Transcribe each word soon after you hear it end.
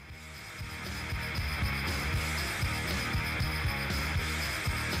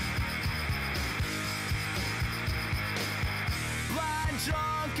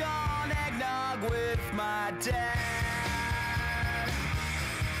dog with my dad.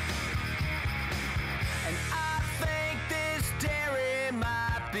 And I think this dairy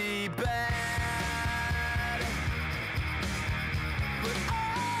might be bad. But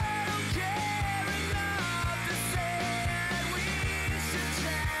I don't care enough to say that we should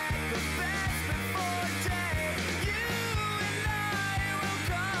check the facts before day. You and I will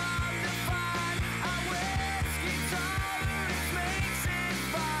come to find our whiskey tolerance makes it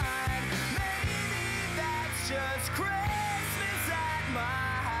fine. Maybe that's just Christmas at my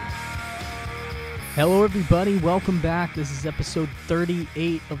house. Hello, everybody. Welcome back. This is episode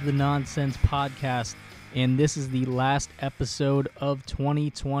 38 of the Nonsense Podcast, and this is the last episode of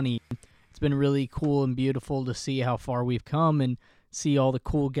 2020. It's been really cool and beautiful to see how far we've come and see all the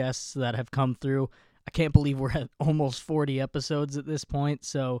cool guests that have come through. I can't believe we're at almost 40 episodes at this point,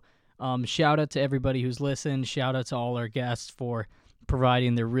 so shout out to everybody who's listened. Shout out to all our guests for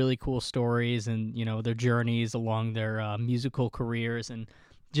providing their really cool stories and, you know, their journeys along their musical careers and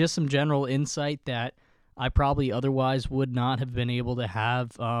just some general insight that I probably otherwise would not have been able to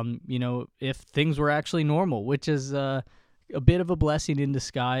have, if things were actually normal, which is a bit of a blessing in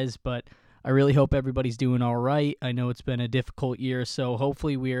disguise, but I really hope everybody's doing all right. I know it's been a difficult year, so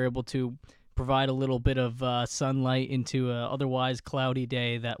hopefully we are able to provide a little bit of sunlight into an otherwise cloudy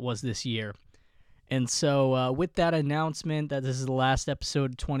day that was this year. And so with that announcement that this is the last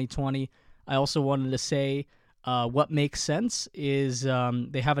episode of 2020, I also wanted to say what makes sense is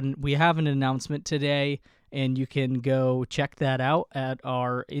we have an announcement today, and you can go check that out at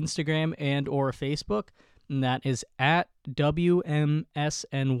our Instagram and or Facebook, and that is at WMSNY.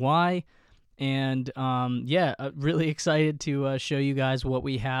 And really excited to show you guys what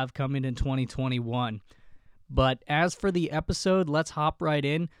we have coming in 2021. But as for the episode, let's hop right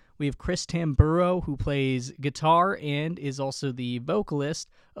in. We have Chris Tamburo, who plays guitar and is also the vocalist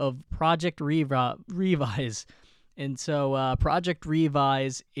of Project Revise. And so Project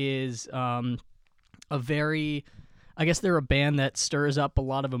Revise is they're a band that stirs up a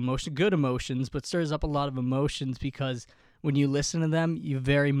lot of emotion, good emotions, but stirs up a lot of emotions because when you listen to them, you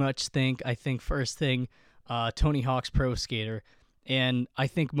very much think first thing, Tony Hawk's Pro Skater. And I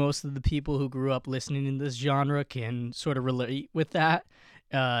think most of the people who grew up listening in this genre can sort of relate with that.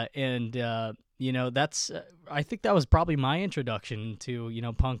 I think that was probably my introduction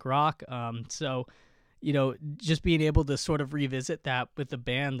to, punk rock. Just being able to sort of revisit that with a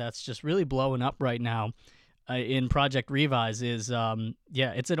band that's just really blowing up right now in Project Revise is,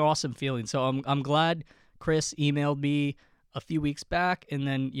 it's an awesome feeling. So I'm glad Chris emailed me a few weeks back, and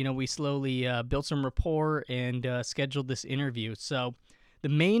then, we slowly built some rapport and scheduled this interview. So the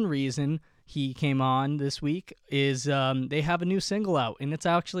main reason he came on this week is they have a new single out, and it's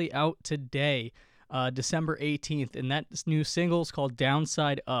actually out today, December 18th, and that new single is called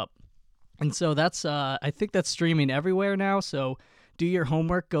Downside Up. And so that's I think that's streaming everywhere now, so do your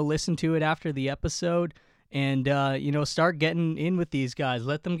homework, go listen to it after the episode, and start getting in with these guys.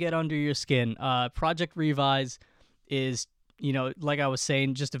 Let them get under your skin. Project Revise is, like I was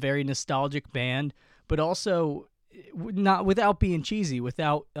saying, just a very nostalgic band, but also not without being cheesy,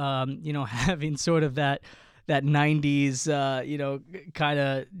 without having sort of that 90s kind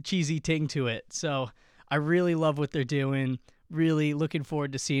of cheesy ting to it. So I really love what they're doing. Really looking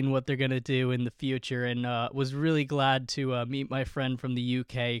forward to seeing what they're going to do in the future, and was really glad to meet my friend from the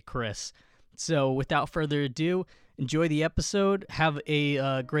UK, Chris. So without further ado, enjoy the episode, have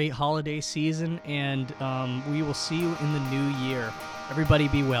a great holiday season, and we will see you in the new year. Everybody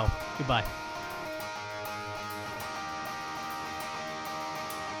be well. Goodbye.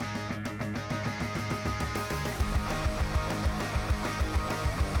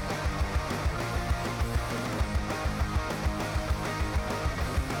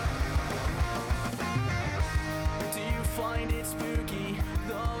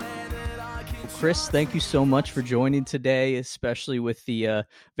 Chris, thank you so much for joining today, especially with the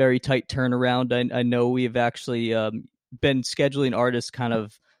very tight turnaround. I know we've actually been scheduling artists kind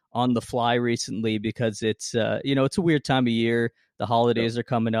of on the fly recently because it's it's a weird time of year. The holidays are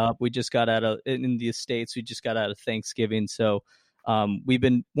coming up. We just got in the States. We just got out of Thanksgiving, so we've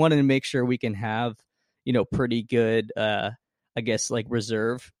been wanting to make sure we can have pretty good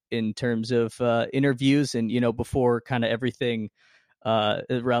reserve in terms of interviews, and before kind of everything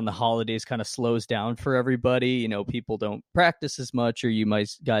around the holidays kind of slows down for everybody. People don't practice as much, or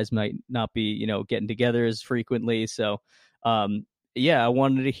guys might not be getting together as frequently. So I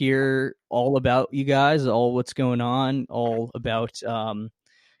wanted to hear all about you guys, all what's going on, all about kind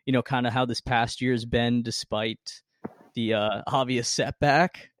of how this past year has been despite the obvious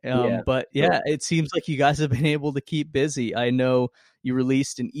setback. But it seems like you guys have been able to keep busy. I know you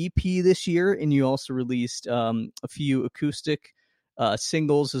released an EP this year, and you also released a few acoustic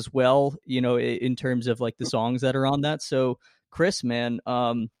singles as well, in terms of like the songs that are on that. So Chris, man,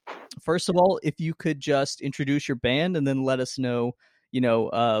 first of all, if you could just introduce your band and then let us know,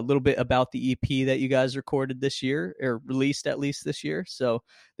 a little bit about the EP that you guys recorded this year, or released at least this year. So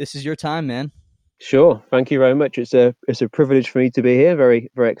this is your time, man. Sure. Thank you very much. It's a privilege for me to be here. Very,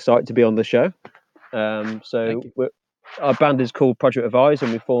 very excited to be on the show. Thank you. Our band is called Project Revise,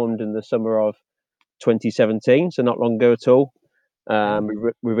 and we formed in the summer of 2017, so not long ago at all.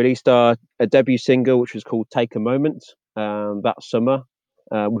 We released a debut single, which was called "Take a Moment," that summer,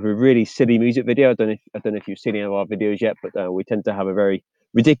 with a really silly music video. I don't know if you've seen any of our videos yet, but we tend to have a very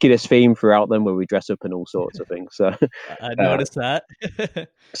ridiculous theme throughout them, where we dress up in all sorts of things. So, I noticed that.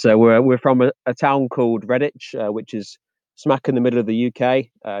 so we're from a town called Redditch, which is smack in the middle of the UK,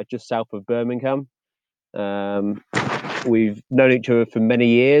 just south of Birmingham. We've known each other for many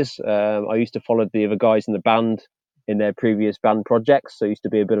years. I used to follow the other guys in the band in their previous band projects, so I used to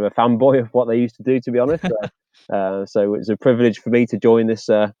be a bit of a fanboy of what they used to do, to be honest. So it's a privilege for me to join this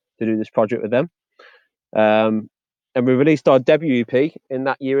to do this project with them. And we released our debut EP in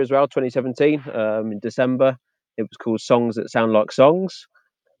that year as well, 2017, in December. It was called "Songs That Sound Like Songs."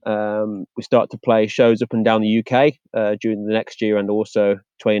 We started to play shows up and down the UK during the next year and also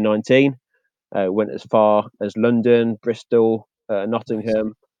 2019. Went as far as London, Bristol,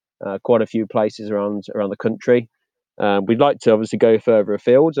 Nottingham, quite a few places around the country. We'd like to obviously go further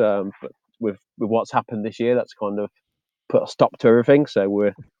afield, but with what's happened this year, that's kind of put a stop to everything. So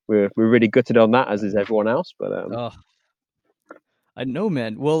we're really gutted on that, as is everyone else. But Oh, I know,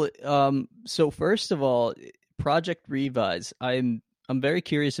 man. Well, so first of all, Project Revise. I'm very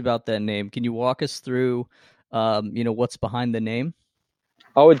curious about that name. Can you walk us through, what's behind the name?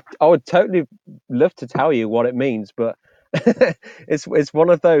 I would totally love to tell you what it means, but it's one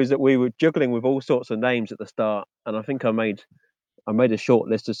of those that we were juggling with all sorts of names at the start, and I think I made a short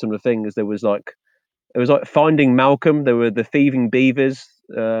list of some of the things. It was like Finding Malcolm. There were the Thieving Beavers,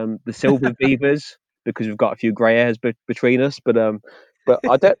 the Silver Beavers, because we've got a few grey hairs between us. But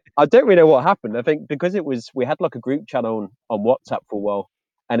I don't really know what happened. I think because we had like a group channel on WhatsApp for a while,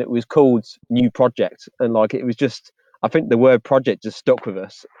 and it was called New Project, and like it was just, I think the word project just stuck with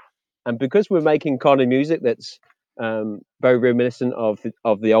us. And because we're making kind of music that's very reminiscent of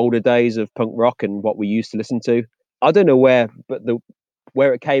the older days of punk rock and what we used to listen to, I don't know where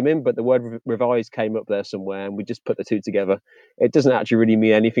it came in, but the word revise came up there somewhere, and we just put the two together. It doesn't actually really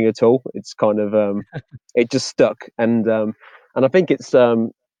mean anything at all. It's kind of it just stuck, and I think it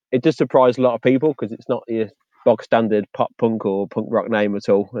just surprised a lot of people because it's not your bog standard pop punk or punk rock name at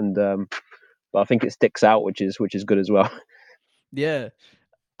all, and but I think it sticks out, which is good as well. Yeah.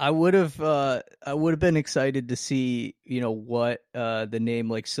 I would have been excited to see, what the name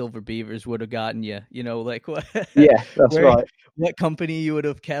like Silver Beavers would have gotten you, like what Yeah, that's right. what company you would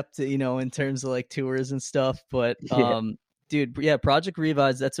have kept, in terms of like tours and stuff. But Yeah. dude, yeah, Project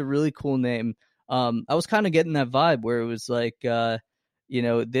Revise, that's a really cool name. I was kind of getting that vibe where it was like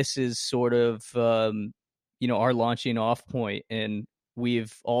this is sort of our launching off point, and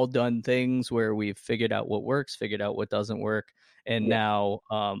we've all done things where we've figured out what works, figured out what doesn't work, and Yeah. now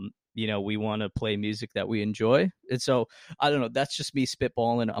we want to play music that we enjoy. And so I don't know, that's just me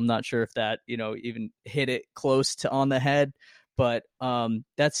spitballing. I'm not sure if that even hit it close to on the head, but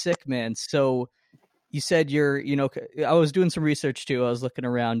that's sick, man. So you said I was doing some research too. I was looking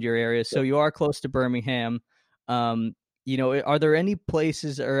around your area, so you are close to Birmingham. Are there any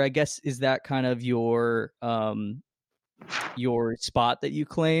places, or I guess is that kind of your spot that you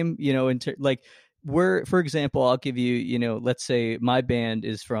claim, like we're, for example, I'll give you, let's say my band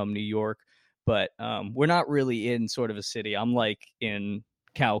is from New York, but we're not really in sort of a city. I'm like in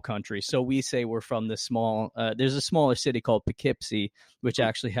cow country. So we say we're from this small, there's a smaller city called Poughkeepsie, which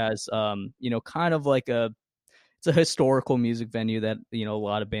actually has, kind of like it's a historical music venue that, a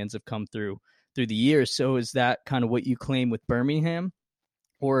lot of bands have come through the years. So is that kind of what you claim with Birmingham?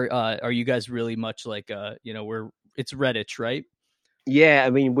 Or are you guys really much like, it's Redditch, right? Yeah, I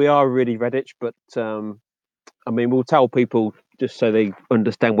mean, we are really Redditch, but I mean, we'll tell people just so they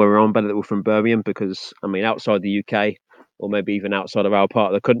understand where we're on better that we're from Birmingham, because I mean, outside the UK or maybe even outside of our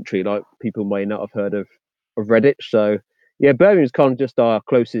part of the country, like people may not have heard of Redditch. So yeah, Birmingham's kind of just our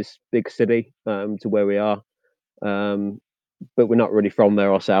closest big city to where we are, but we're not really from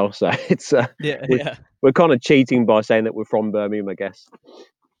there ourselves. So it's Yeah, we're, yeah. we're kind of cheating by saying that we're from Birmingham, I guess.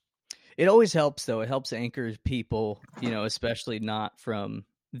 It always helps, though. It helps anchor people, especially not from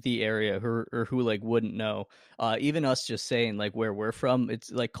the area or who like wouldn't know. Even us just saying like where we're from,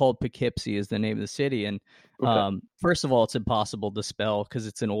 it's like called Poughkeepsie is the name of the city. And Okay. first of all, it's impossible to spell because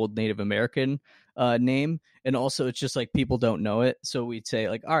it's an old Native American name. And also it's just like people don't know it. So we'd say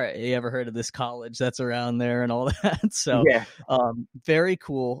like, all right, you ever heard of this college that's around there and all that? So Yeah. very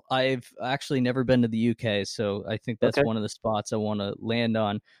cool. I've actually never been to the UK, so I think that's Okay. one of the spots I want to land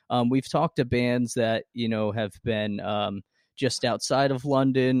on. We've talked to bands that, you know, have been just outside of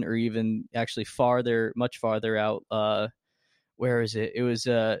London or even actually farther, much farther out. Where is it? It was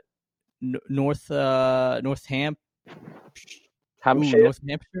Northampton. Ooh, Hampshire. North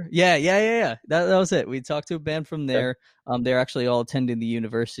Hampshire. Yeah. That was it. We talked to a band from Okay. there. They're actually all attending the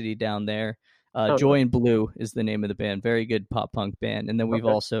university down there. Oh, nice. Joy and Blue is the name of the band. Very good pop punk band. And then we've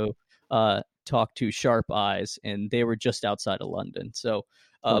Okay. also talked to Sharp Eyes, and they were just outside of London. So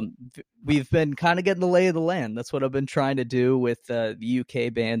Cool. we've been kind of getting the lay of the land. That's what I've been trying to do with the UK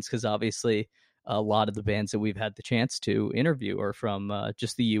bands, because obviously a lot of the bands that we've had the chance to interview are from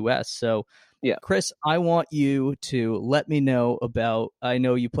just the US. So Yeah. Chris, I want you to let me know about. I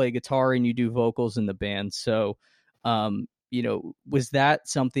know you play guitar and you do vocals in the band. So, you know, was that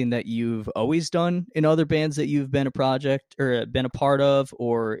something that you've always done in other bands that you've been a project or been a part of,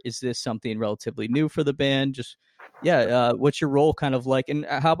 or is this something relatively new for the band? Just, yeah, what's your role kind of like, and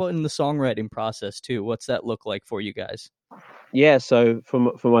how about in the songwriting process too? What's that look like for you guys? Yeah. So for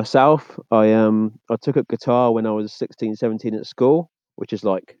myself, I took up guitar when I was 16, 17 at school, which is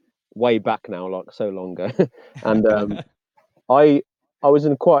like way back now, like so long ago. And I I was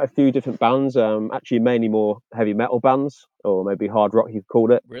in quite a few different bands, actually mainly more heavy metal bands, or maybe hard rock you've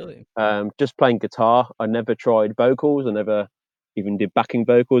called it. Really? Just playing guitar. I never tried vocals. I never even did backing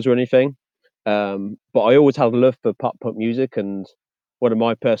vocals or anything. But I always had a love for pop punk music, and one of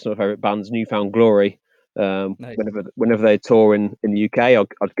my personal favorite bands, Newfound Glory. Nice. Whenever they tour in the UK,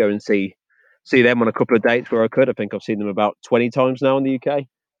 I'd go and see them on a couple of dates where I could. I think I've seen them about 20 times now in the UK.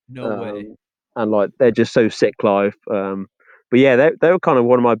 No way. And like they're just so sick live. But yeah, they were kind of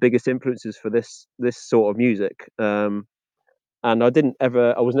one of my biggest influences for this sort of music. And I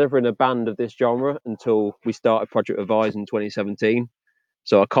was never in a band of this genre until we started Project Revise in 2017.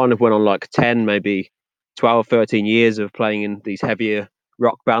 So I kind of went on like 10, maybe 12, 13 years of playing in these heavier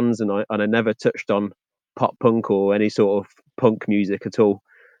rock bands, and I never touched on pop punk or any sort of punk music at all.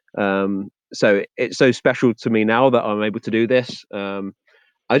 So it's so special to me now that I'm able to do this.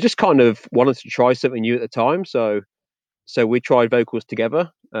 I just kind of wanted to try something new at the time, so we tried vocals together.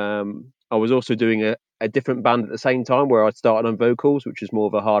 I was also doing a different band at the same time where I started on vocals, which is more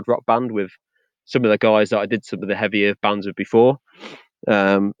of a hard rock band with some of the guys that I did some of the heavier bands with before.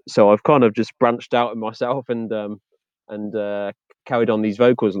 So I've kind of just branched out in myself and carried on these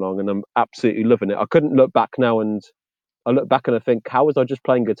vocals along, and I'm absolutely loving it. I couldn't look back now, and I look back and I think, how was I just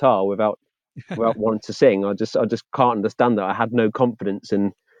playing guitar without wanting to sing? I just can't understand that. I had no confidence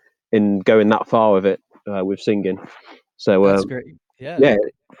in going that far with it with singing. So That's great. Yeah. yeah,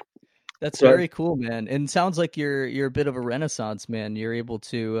 That's so very cool, man. And sounds like you're a bit of a renaissance man. You're able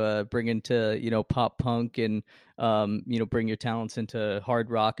to bring into, you know, pop punk and you know, bring your talents into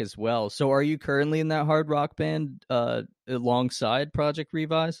hard rock as well. So are you currently in that hard rock band alongside Project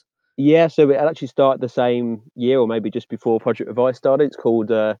Revise? yeah, so it actually started the same year or maybe just before Project Revise started. It's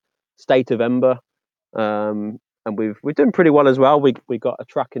called State of Ember. And we've done pretty well as well. We got a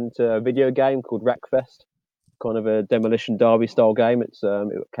track into a video game called Wreckfest, kind of a Demolition Derby style game. It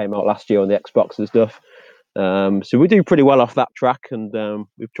came out last year on the Xbox and stuff. So we do pretty well off that track, and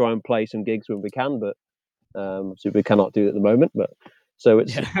we try and play some gigs when we can, but so we cannot do it at the moment. But so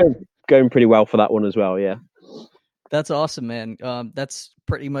it's Yeah. going pretty well for that one as well. Yeah. That's awesome, man. That's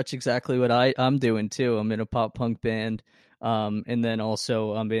pretty much exactly what I'm doing too. I'm in a pop punk band. And then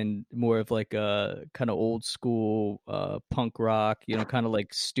also I'm in more of like a kind of old school punk rock, you know, kind of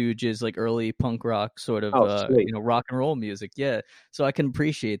like Stooges, like early punk rock sort of Oh, sweet. you know, rock and roll music. Yeah. So I can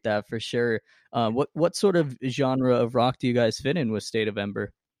appreciate that for sure. What sort of genre of rock do you guys fit in with State of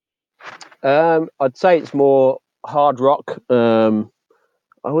Ember? I'd say it's more hard rock. I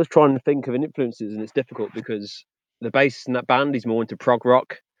was trying to think of influences, and it's difficult because the bassist in that band is more into prog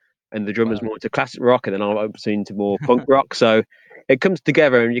rock, and the drummer's Wow. more into classic rock, and then I'm obviously into more punk rock. So it comes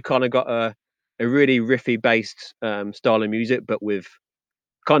together, and you kind of got a really riffy based style of music, but with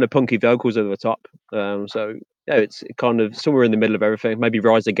kind of punky vocals over the top. So yeah, it's kind of somewhere in the middle of everything. Maybe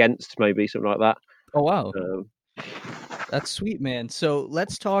Rise Against, maybe something like that. Oh wow. Um, That's sweet, man. So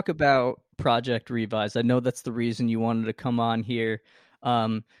let's talk about Project Revise. I know that's the reason you wanted to come on here.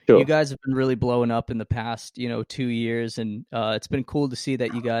 You Sure. guys have been really blowing up in the past, 2 years, and it's been cool to see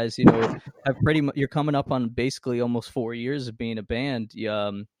that you guys, have pretty much, you're coming up on basically almost 4 years of being a band.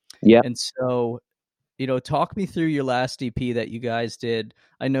 Yeah, And so, talk me through your last EP that you guys did.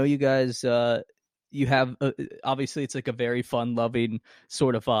 I know you guys, you have obviously it's like a very fun loving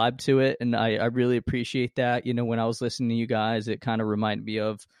sort of vibe to it, and I really appreciate that. When I was listening to you guys, it kind of reminded me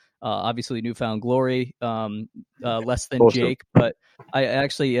of obviously Newfound Glory, Less Than awesome. Jake. But I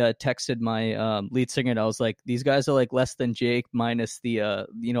actually texted my lead singer, and I was like, these guys are like Less Than Jake minus the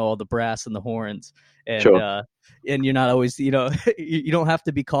all the brass and the horns. and Sure. uh and you're not always, you don't have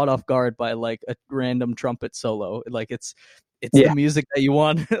to be caught off guard by like a random trumpet solo. Like it's the Yeah, music that you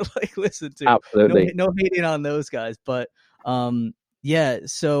want to like listen to. No, absolutely. no hating on those guys, but yeah.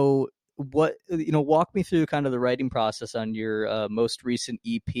 So what, walk me through kind of the writing process on your most recent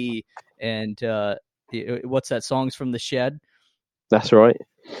EP, and what's that? Songs from the Shed. That's right.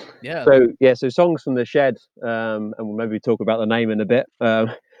 Yeah. So yeah, so songs from the shed, and we'll maybe talk about the name in a bit.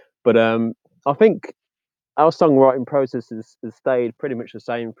 But I think our songwriting process has stayed pretty much the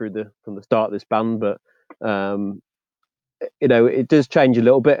same from the start of this band. But um, it does change a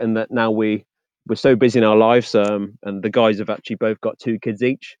little bit, and that now we're so busy in our lives, and the guys have actually both got 2 kids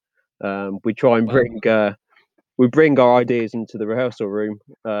each. We try and Wow. bring our ideas into the rehearsal room.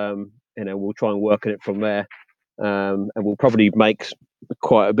 We'll try and work on it from there. And we'll probably make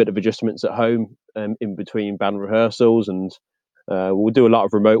quite a bit of adjustments at home, in between band rehearsals, and we'll do a lot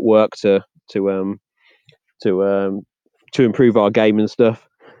of remote work to to um, to improve our game and stuff.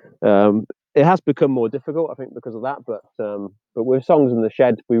 It has become more difficult, I think, because of that. But with Songs in the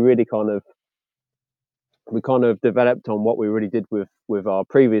Shed, we kind of developed on what we really did with our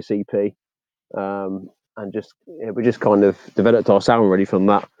previous EP, and we just kind of developed our sound really from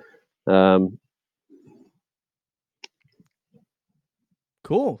that. Um,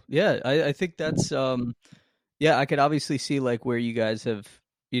 Cool. Yeah, I think that's yeah, I could obviously see like where you guys have,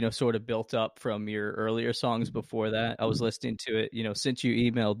 sort of built up from your earlier songs before that. I was listening to it, since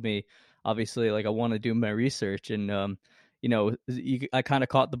you emailed me. Obviously, like I want to do my research, and I kind of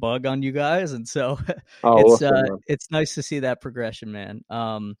caught the bug on you guys, and so oh, awesome, man. it's nice to see that progression,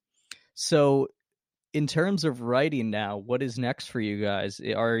 man. So in terms of writing now, what is next for you guys?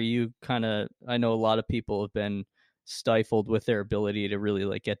 Are you kind of, I know a lot of people have been stifled with their ability to really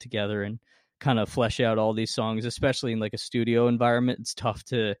like get together and kind of flesh out all these songs, especially in like a studio environment. It's tough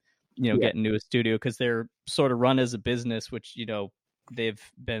to, Yeah, get into a studio because they're sort of run as a business, which, they've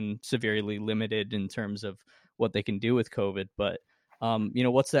been severely limited in terms of what they can do with COVID. But,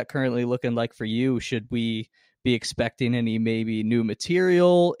 what's that currently looking like for you? Should we be expecting any maybe new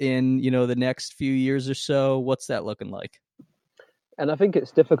material in, the next few years or so? What's that looking like? and I think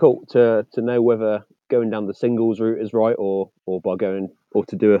it's difficult to know whether going down the singles route is right, or by going or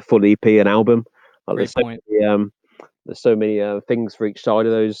to do a full EP and album. Like Great point. there's so many things for each side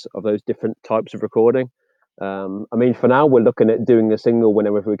of those different types of recording. I mean, for now, we're looking at doing a single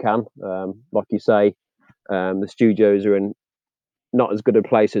whenever we can. Like you say, the studios are in not as good a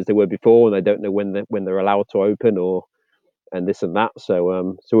place as they were before, and they don't know when they're allowed to open, or and this and that.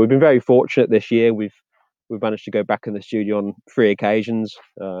 So we've been very fortunate this year. We've managed to go back in the studio on 3 occasions,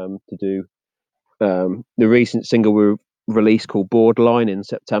 to do the recent single we released called Borderline in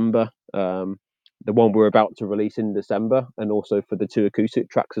September, the one we're about to release in December, and also for the 2 acoustic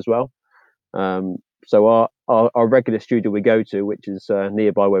tracks as well. So our regular studio we go to, which is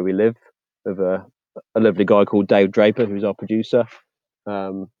nearby where we live, with a lovely guy called Dave Draper, who's our producer.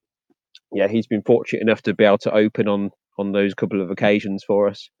 Um, yeah, he's been fortunate enough to be able to open on those couple of occasions for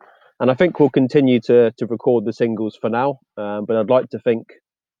us, and I think we'll continue to record the singles for now. But I'd like to think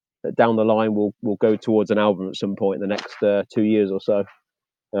that down the line we'll go towards an album at some point in the next 2 years or so,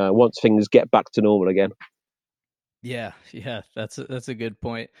 once things get back to normal again. Yeah, yeah, that's a good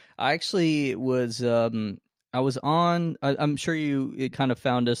point. I actually was I was on, I'm sure you it kind of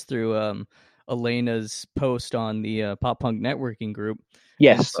found us through Elena's post on the Pop Punk networking group. And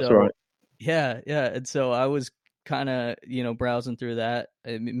Yes, that's so right. yeah, yeah, and so I was kind of, browsing through that.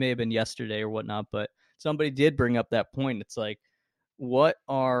 It may have been yesterday or whatnot, but somebody did bring up that point. It's like, what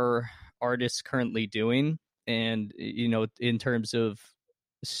are artists currently doing? And in terms of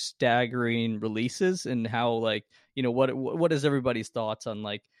staggering releases, and how like, what is everybody's thoughts on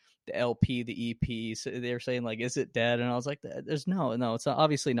like the LP, the EP? So they're saying like, is it dead? And I was like, there's no, it's not,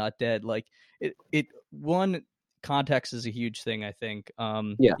 obviously not dead. Like it one, context is a huge thing, I think.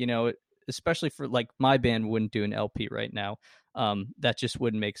 Yeah, Especially for like my band wouldn't do an LP right now. That just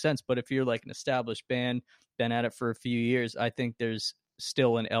wouldn't make sense. But if you're like an established band, been at it for a few years, I think there's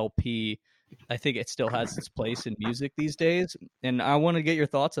still an LP I think it still has its place in music these days. And I want to get your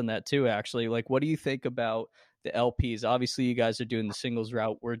thoughts on that too, actually. Like, what do you think about the LPs? Obviously, you guys are doing the singles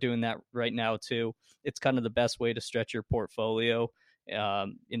route. We're doing that right now too. It's kind of the best way to stretch your portfolio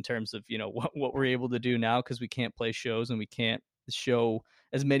in terms of, what we're able to do now, because we can't play shows and we can't show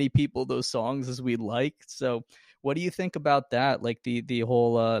as many people those songs as we'd like. So what do you think about that? Like the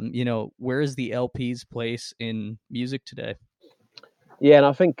whole, where is the LP's place in music today? Yeah, and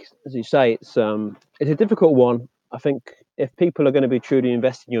I think, as you say, it's a difficult one. I think if people are going to be truly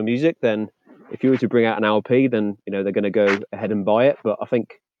invested in your music, then if you were to bring out an LP, then they're going to go ahead and buy it. But I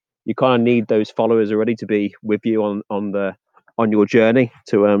think you kind of need those followers already to be with you on your journey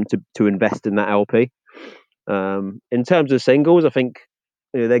to invest in that LP. In terms of singles, I think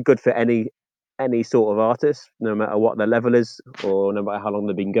they're good for any sort of artist, no matter what their level is or no matter how long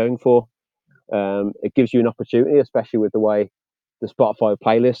they've been going for. It gives you an opportunity, especially with the way the Spotify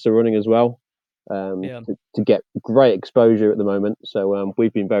playlists are running as well, Yeah. to get great exposure at the moment. So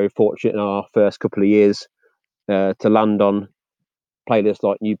we've been very fortunate in our first couple of years to land on playlists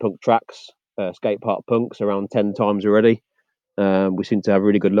like New Punk Tracks, Skate Park Punks around 10 times already. We seem to have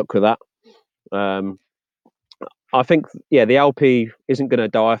really good luck with that. I think, yeah, the LP isn't going to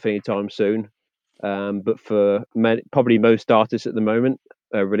die off anytime soon. But for probably most artists at the moment,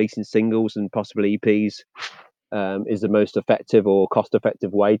 releasing singles and possibly EPs is the most effective or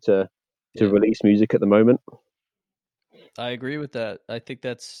cost-effective way to Yeah. release music at the moment. I agree with that. I think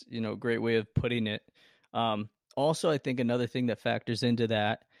that's, a great way of putting it. Also, I think another thing that factors into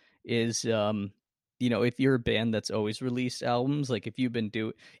that is, if you're a band that's always released albums, like if you've been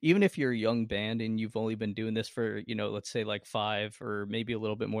even if you're a young band and you've only been doing this for, let's say like 5 or maybe a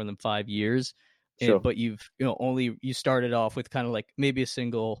little bit more than 5 years, Sure. but you've, you started off with kind of like maybe a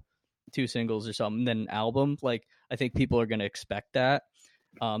single, 2 singles or something, then an album, like I think people are going to expect that.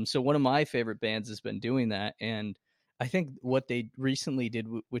 So one of my favorite bands has been doing that, and I think what they recently did,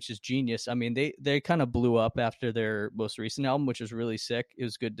 which is genius. I mean, they kind of blew up after their most recent album, which was really sick. It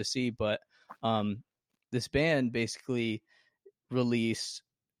was good to see, but this band basically released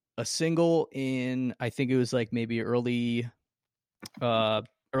a single in, I think it was like maybe early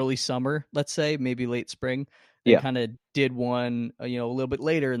summer, let's say, maybe late spring, then Yeah. kind of did one, a little bit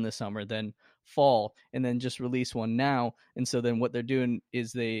later in the summer, then fall, and then just release one now. And so then what they're doing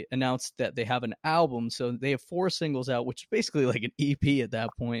is they announced that they have an album. So they have 4 singles out, which is basically like an EP at that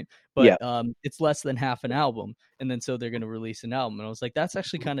point, Yeah. but it's less than half an album. And then so they're going to release an album. And I was like, that's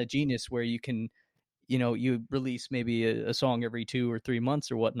actually kind of genius, where you can, you release maybe a song every 2 or 3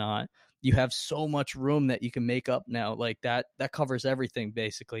 months or whatnot. You have so much room that you can make up now, like that covers everything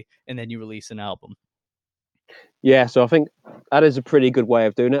basically, and then you release an album. Yeah. So I think that is a pretty good way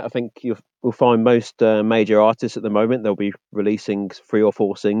of doing it. I think you'll find most major artists at the moment, they'll be releasing 3 or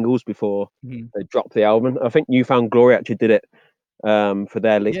 4 singles before Mhm. they drop the album. I think New Found Glory actually did it for Yeah, with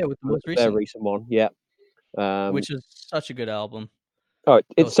the most their recent, recent one. Yeah. Um, which is such a good album. oh, That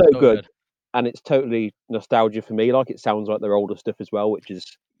it's was so so good, good. and it's totally nostalgia for me. Like, it sounds like their older stuff as well, which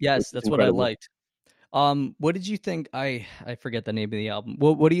Yes, is that's what I incredible. liked. What did you think? I forget the name of the album.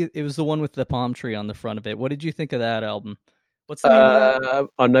 What do you? It was the one with the palm tree on the front of it. What did you think of that album? What's the name of that?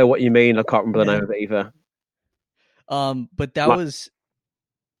 I know what you mean. I can't remember the Yeah. name of it either. But that Like, was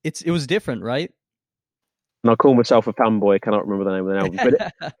it was different, right? and I call myself a fanboy. I cannot remember the name of the album,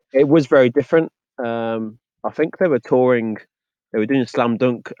 but it was very different. I think they were touring. They were doing Slam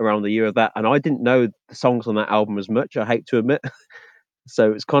Dunk around the year of that, and I didn't know the songs on that album as much. I hate to admit.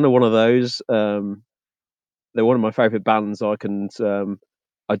 So it's kind of one of those. They're one of my favorite bands. I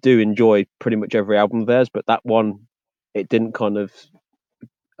do enjoy pretty much every album of theirs, but that one, it didn't kind of,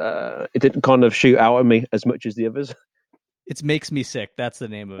 it didn't kind of shoot out at me as much as the others. It's Makes Me Sick. That's the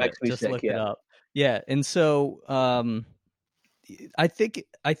name of it. Makes me Just sick. look it Yeah, up. Yeah, and so I think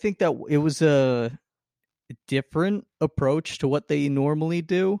that it was a different approach to what they normally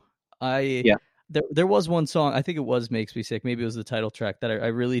do. I yeah, there was one song, I think it was Makes Me Sick, maybe it was the title track, that I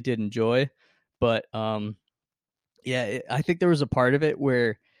really did enjoy, but yeah, I think there was a part of it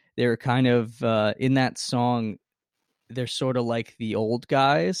where they were kind of in that song, they're sort of like the old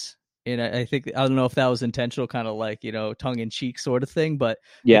guys. And I think, I don't know if that was intentional, kind of like, tongue in cheek sort of thing, but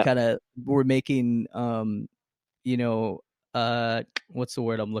they yeah. kind of were making, you know, what's the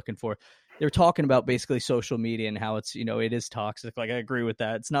word I'm looking for? They're talking about basically social media and how it's, it is toxic. Like, I agree with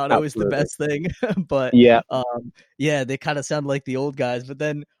that. It's not always the Absolutely. best thing, but Yeah, yeah, they kind of sound like the old guys. But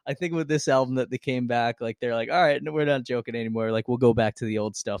then I think with this album that they came back, like they're like, all right, no, we're not joking anymore. Like, we'll go back to the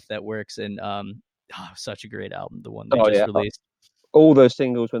old stuff that works. And such a great album, the one they oh just yeah. released. All those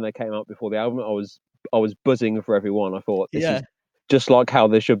singles when they came out before the album, I was buzzing for every one. I thought this Yeah, is just like how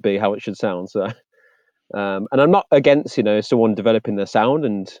they should be, how it should sound. So, and I'm not against someone developing their sound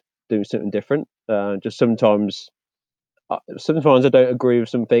and doing something different. Just sometimes I don't agree with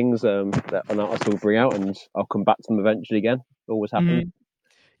some things that an artist will bring out, and I'll come back to them eventually again. Always happens.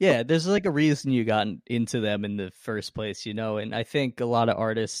 Yeah, there's like a reason you got into them in the first place, and I think a lot of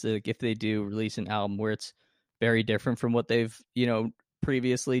artists, like, if they do release an album where it's very different from what they've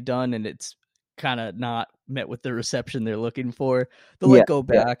previously done, and it's kind of not met with the reception they're looking for, they'll Yeah, like go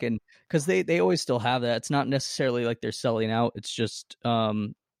yeah, back, and because they always still have that. It's not necessarily like they're selling out. It's just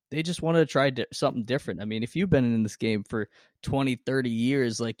they just want to try something different. I mean, if you've been in this game for 20, 30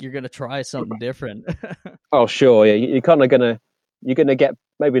 years, like, you're gonna try something different. Oh, sure. Yeah, you're kind of gonna get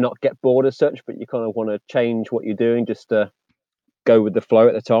maybe not get bored as such, but you kind of want to change what you're doing just to go with the flow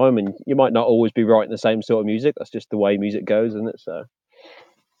at the time. And you might not always be writing the same sort of music. That's just the way music goes, isn't it? So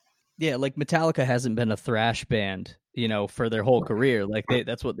Yeah, like Metallica hasn't been a thrash band, for their whole career. Like,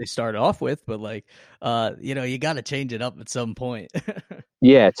 that's what they started off with, but like, you got to change it up at some point.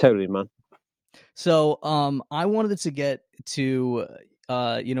 yeah, totally, man. So, I wanted to get to,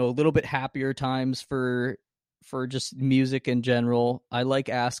 a little bit happier times for just music in general. I like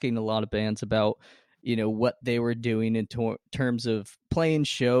asking a lot of bands about, what they were doing in terms of playing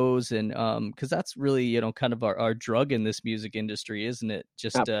shows, and because that's really, kind of our drug in this music industry, isn't it?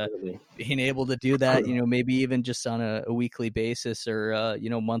 Just Absolutely. being able to do that, maybe even just on a weekly basis or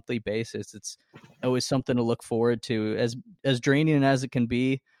monthly basis. It's always something to look forward to, as draining as it can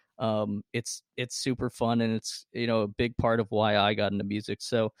be. It's super fun, and it's a big part of why I got into music.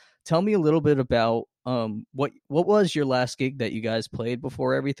 So tell me a little bit about what was your last gig that you guys played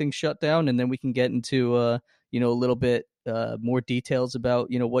before everything shut down, and then we can get into a little bit more details about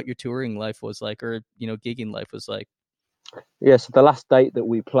what your touring life was like, or gigging life was like. Yeah, so the last date that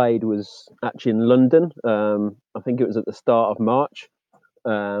we played was actually in London. I think it was at the start of March,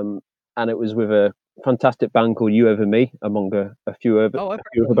 and it was with a fantastic band called You Over Me, among a Oh, I've a heard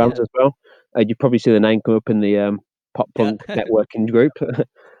few of other them, bands yeah. as well. You probably see the name come up in the pop Yeah. punk networking group.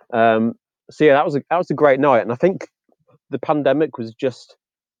 um, so yeah, that was a great night, and I think the pandemic was just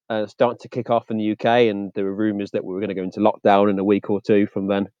starting to kick off in the UK, and there were rumours that we were going to go into lockdown in a week or two from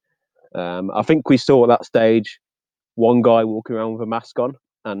then. I think we saw at that stage one guy walking around with a mask on,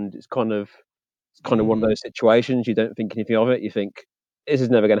 and it's kind of one of Hmm. those situations you don't think anything of it. You think this is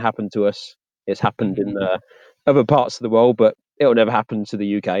never going to happen to us. It's happened Hmm. in other parts of the world, but it'll never happen to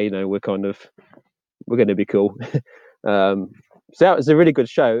the UK. We're going to be cool. um, so that was a really good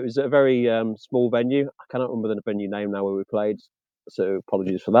show. It was a very small venue. I cannot remember the venue name now where we played, so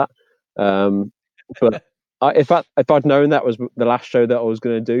apologies for that. But if I'd known that was the last show that I was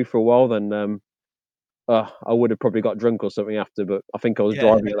going to do for a while, then I would have probably got drunk or something after, but I think I was Yeah.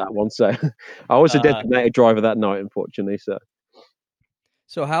 driving at that one, so I was a uh, designated driver that night, unfortunately. So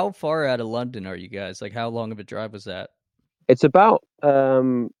so how far out of London are you guys? Like, how long of a drive was that? it's about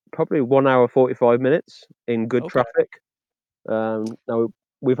probably 1 hour 45 minutes in good Okay. traffic. Now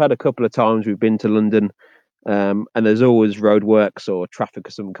we've had a couple of times we've been to London, and there's always roadworks or traffic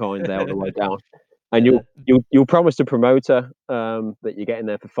of some kind there on the way down, and Yeah. you'll promise the promoter that you're getting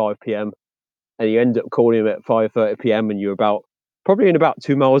there for 5 p.m. and you end up calling him at 5:30 p.m. and you're probably in about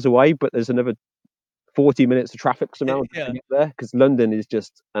 2 miles away, but there's another 40 minutes of traffic somehow just to Yeah. get there because London is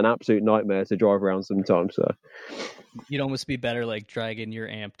just an absolute nightmare to drive around sometimes. So, You'd almost be better like dragging your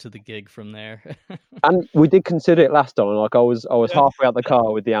amp to the gig from there. and we did consider it last time. Like I was Yeah. halfway out the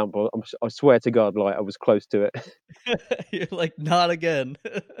car with the amp. I swear to God, like I was close to it. You're like, not again.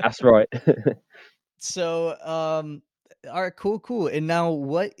 That's right. So, all right, cool, cool. And now,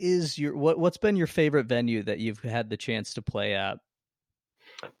 what's been your favorite venue that you've had the chance to play at?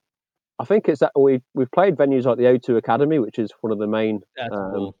 I think it's that we've played venues like the O2 Academy, which is one of the main That's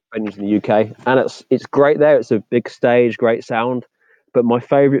cool. venues in the UK, and it's great there. It's a big stage, great sound. But my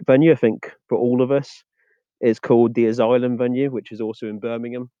favourite venue, I think, for all of us, is called the Asylum venue, which is also in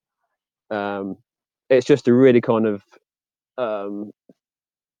Birmingham. Um, it's just a really kind of um,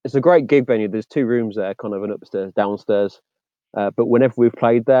 it's a great gig venue. There's two rooms there, kind of an upstairs, downstairs. But whenever we've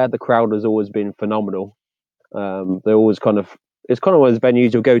played there, the crowd has always been phenomenal. They're always it's kind of one of those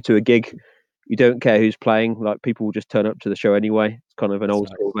venues you'll go to a gig, you don't care who's playing, like people will just turn up to the show anyway. It's kind of an That's old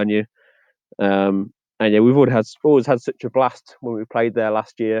nice. school venue. And yeah, we've always had such a blast when we played there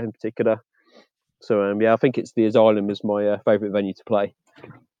last year in particular. So yeah, I think it's the Asylum is my favourite venue to play.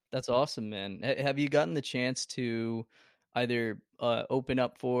 That's awesome, man. Have you gotten the chance to either open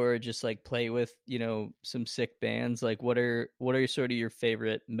up for, or just like play with, some sick bands? Like, what are sort of your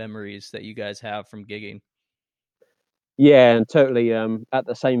favorite memories that you guys have from gigging? Yeah, and totally. At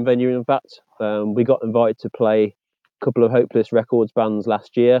the same venue, in fact, we got invited to play couple of Hopeless Records bands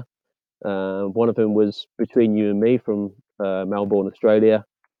last year. One of them was Between You and Me from Melbourne, Australia,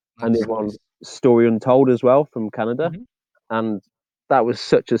 and the Nice, other one, nice. Story Untold, as well, from Canada. Mhm. And that was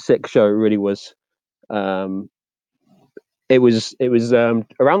such a sick show. It really was. Um, it was around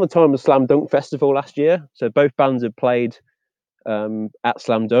the time of Slam Dunk Festival last year. So both bands had played at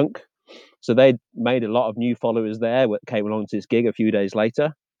Slam Dunk. So they made a lot of new followers there that came along to this gig a few days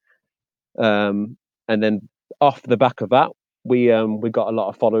later. And then off the back of that, we got a lot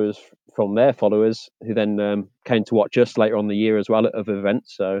of followers from their followers who then came to watch us later on the year as well at other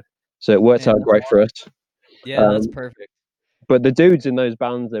events. So it worked Man, out that's great for us. yeah, that's Um, perfect. but the dudes in those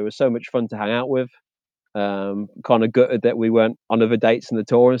bands, they were so much fun to hang out with. Kind of gutted that we weren't on other dates in the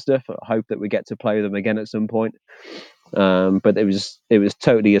tour and stuff. I hope that we get to play them again at some point. But it was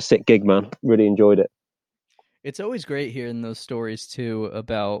totally a sick gig, man. Really enjoyed it. It's always great hearing those stories too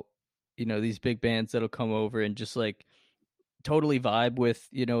about, these big bands that'll come over and just like totally vibe with,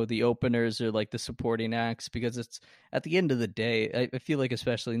 the openers or like the supporting acts, because it's at the end of the day, I feel like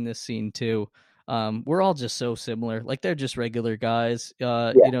especially in this scene too, we're all just so similar. Like they're just regular guys.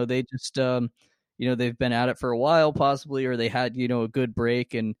 Yeah, They just they've been at it for a while possibly, or they had, a good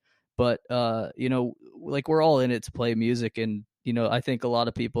break, and but like we're all in it to play music, and I think a lot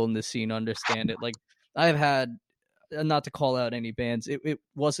of people in this scene understand it. Like I've had, not to call out any bands, it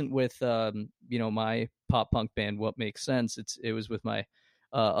wasn't with my pop punk band What Makes Sense. It was with my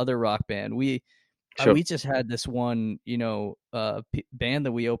other rock band. sure. We just had this one band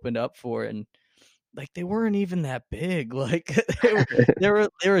that we opened up for, and like they weren't even that big. Like they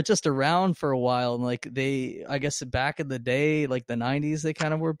were just around for a while, and like I guess back in the day, like the 90s, they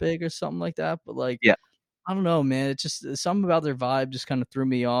kind of were big or something like that. But like Yeah, I don't know, man. It's just something about their vibe just kind of threw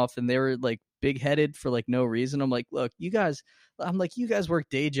me off, and they were like big headed for like no reason. I'm like, look, you guys. I'm like, you guys work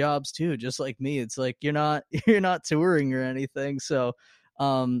day jobs too, just like me. It's like you're not you're not touring or anything. So,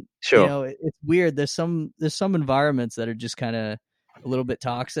 sure. it's weird. There's some environments that are just kind of a little bit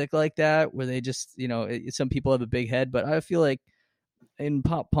toxic like that, where they just some people have a big head, but I feel like in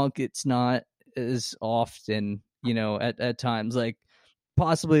pop punk it's not as often, at times, like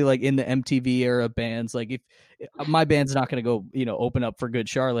possibly like in the MTV era bands, like if my band's not going to go open up for Good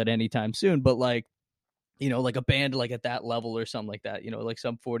Charlotte anytime soon, but like like a band like at that level or something like that, like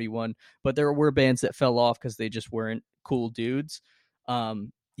Sum 41. But there were bands that fell off because they just weren't cool dudes.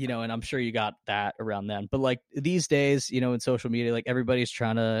 And I'm sure you got that around then. But like these days, in social media, like everybody's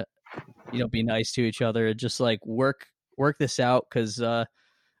trying to, be nice to each other and just like work this out, because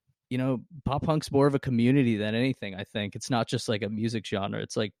pop punk's more of a community than anything. I think it's not just like a music genre.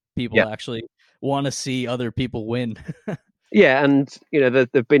 It's like Yeah. people actually want to see other people win. Yeah, and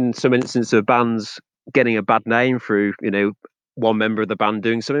there've been some instances of bands getting a bad name through one member of the band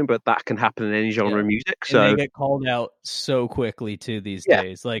doing something, but that can happen in any genre Yeah. of music. And they So get called out so quickly too these yeah,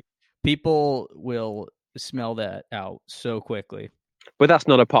 days. Like people will smell that out so quickly. but that's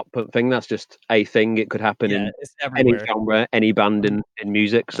not a pop punk thing. That's just a thing. It could happen Yeah, in it's any everywhere. genre, any band in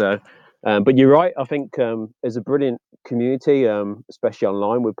music. So, but you're right. I think there's a brilliant community, especially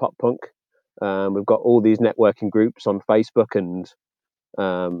online with pop punk. We've got all these networking groups on Facebook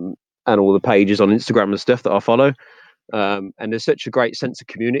um, and all the pages on Instagram and stuff that I follow. And there's such a great sense of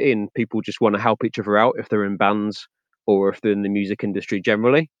community, and people just want to help each other out if they're in bands or if they're in the music industry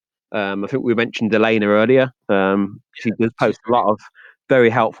generally. I think we mentioned Elena earlier. She does She's post a great. lot of very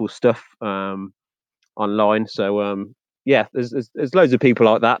helpful stuff online. So yeah, there's loads of people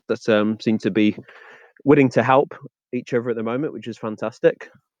like that that seem to be willing to help each other at the moment, which is fantastic.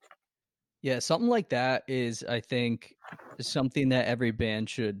 Yeah, something like that is, I think, something that every band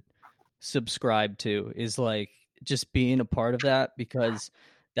should subscribe to, is like just being a part of that, because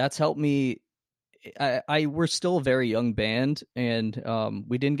that's helped me. We're still a very young band, and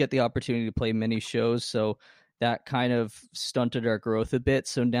we didn't get the opportunity to play many shows, so that kind of stunted our growth a bit.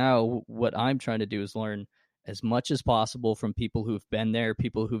 So now what I'm trying to do is learn as much as possible from people who've been there,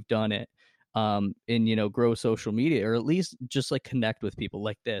 people who've done it, and grow social media, or at least just like connect with people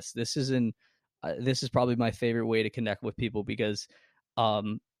like this. This is probably my favorite way to connect with people, because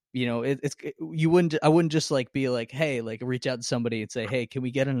um I wouldn't just like be like, hey, like reach out to somebody and say, hey, can we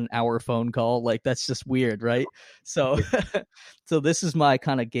get an hour phone call? Like that's just weird, right? So so this is my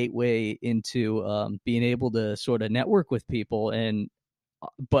kind of gateway into being able to sort of network with people, and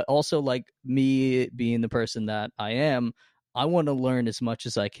but also like me being the person that I am, I want to learn as much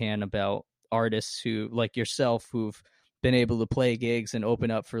as I can about artists who, like yourself, who've been able to play gigs and open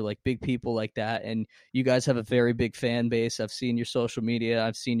up for like big people like that. And you guys have a very big fan base. I've seen your social media.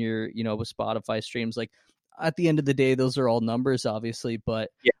 I've seen your, with Spotify streams. Like at the end of the day, those are all numbers, obviously, but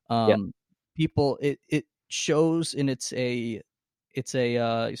Yeah, yeah, people, it shows, and it's a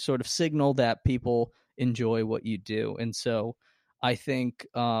sort of signal that people enjoy what you do. And so I think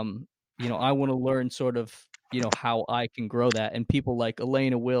I want to learn sort of how I can grow that, and people like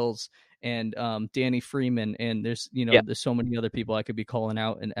Elena Wills and Danny Freeman, and Yeah. there's so many other people I could be calling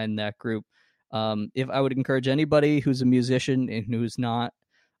out in that group. If I would encourage anybody who's a musician and who's not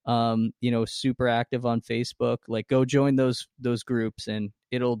super active on Facebook, like go join those groups, and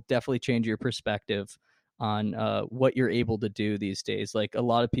it'll definitely change your perspective on what you're able to do these days. Like a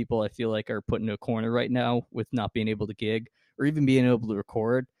lot of people I feel like are put in a corner right now with not being able to gig or even being able to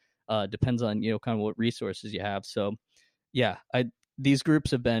record. Depends on kind of what resources you have. So yeah, these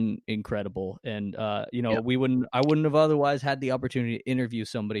groups have been incredible, and Yeah. I wouldn't have otherwise had the opportunity to interview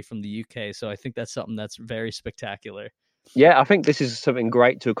somebody from the UK. So I think that's something that's very spectacular. Yeah, I think this is something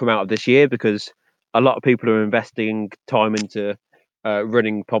great to come out of this year, because a lot of people are investing time into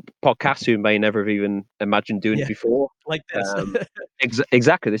running podcasts who may never have even imagined doing it Yeah, before. like this. Um,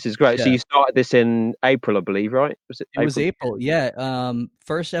 exactly, this is great. So Yeah. you started this in April, I believe, right? Was it It was April? April. Yeah.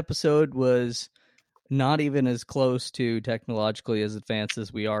 First episode was not even as close to technologically as advanced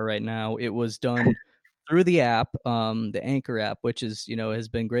as we are right now. It was done through the app, the Anchor app, which is, has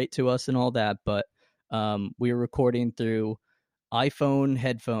been great to us and all that. But we were recording through iPhone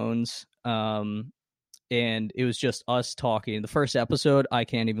headphones. And it was just us talking. The first episode, I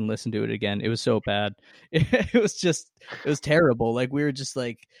can't even listen to it again. It was so bad. It was terrible. Like we were just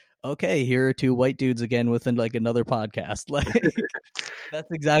like, okay, here are two white dudes again within like another podcast. Like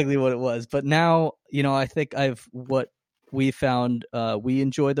that's exactly what it was. But now, I think what we found we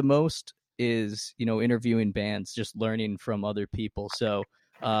enjoy the most is, interviewing bands, just learning from other people. So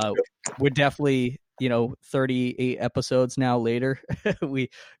we're definitely, 38 episodes now later, we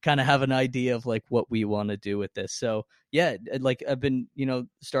kind of have an idea of like what we want to do with this. So yeah, like I've been,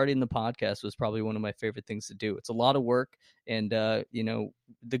 starting the podcast was probably one of my favorite things to do. It's a lot of work, and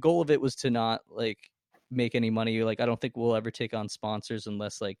the goal of it was to not like make any money. Like I don't think we'll ever take on sponsors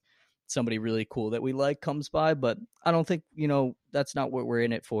unless like somebody really cool that we like comes by, but I don't think that's not what we're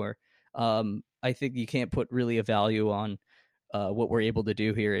in it for. I think you can't put really a value on what we're able to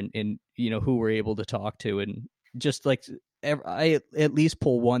do here, and who we're able to talk to, and just like I at least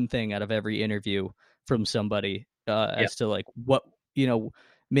pull one thing out of every interview from somebody Yeah. as to like what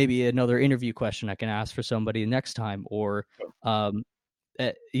maybe another interview question I can ask for somebody next time, or a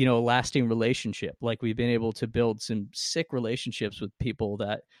lasting relationship. Like we've been able to build some sick relationships with people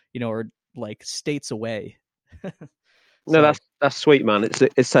that are like states away. No, So that's sweet, man.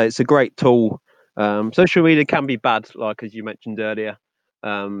 It's a great tool. Social media can be bad, like as you mentioned earlier,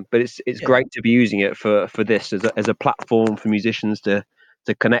 but it's yeah, great to be using it for this as a platform for musicians to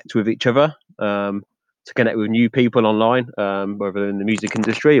connect with each other, to connect with new people online, whether in the music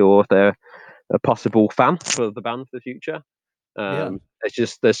industry or if they're a possible fan for the band for the future. yeah.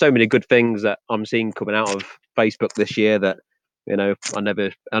 There's so many good things that I'm seeing coming out of Facebook this year that I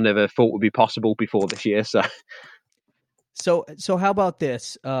never thought would be possible before this year. So So how about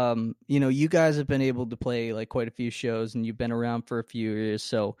this? You guys have been able to play like quite a few shows, and you've been around for a few years.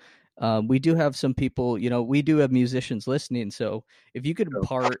 So we do have some people, we do have musicians listening. So if you could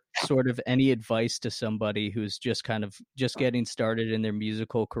impart sort of any advice to somebody who's just kind of just getting started in their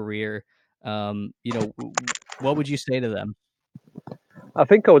musical career, what would you say to them? I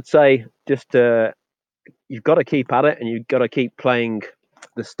think I would say just you've got to keep at it, and you've got to keep playing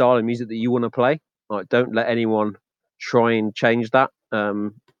the style of music that you want to play. Like, don't let anyone try and change that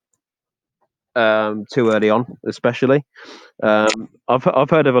too early on, especially. I've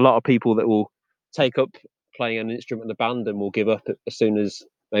heard of a lot of people that will take up playing an instrument in the band and will give up as soon as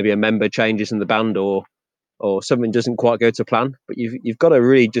maybe a member changes in the band, or something doesn't quite go to plan. But you've got to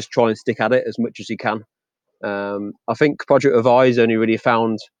really just try and stick at it as much as you can. I think Project Revise only really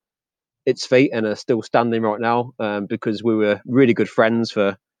found its feet and are still standing right now, because we were really good friends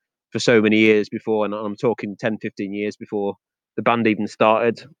for so many years before, and I'm talking 10, 15 years before the band even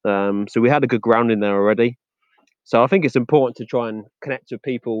started. So we had a good ground in there already. So I think it's important to try and connect with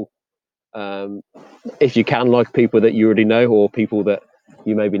people, if you can, like people that you already know, or people that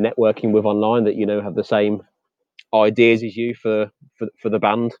you may be networking with online that have the same ideas as you for the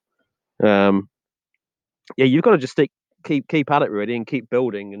band. Um, yeah, you've got to just keep at it really, and keep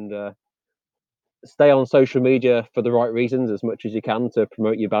building, and stay on social media for the right reasons as much as you can to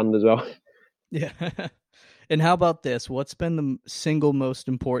promote your band as well. Yeah. And how about this? What's been the single most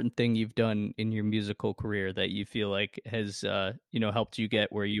important thing you've done in your musical career that you feel like has, helped you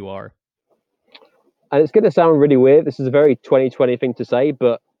get where you are? And it's going to sound really weird. This is a very 2020 thing to say,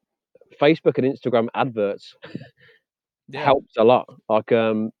 but Facebook and Instagram adverts Yeah. helps a lot. Like,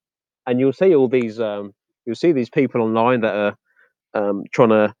 and you'll see all these you'll see these people online that are trying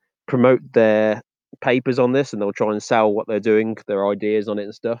to promote their papers on this, and they'll try and sell what they're doing, their ideas on it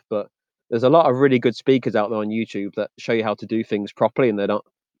and stuff. But there's a lot of really good speakers out there on YouTube that show you how to do things properly, and they're not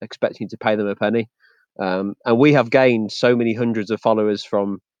expecting you to pay them a penny. And we have gained so many hundreds of followers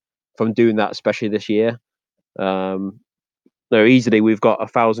from doing that, especially this year. No, easily we've got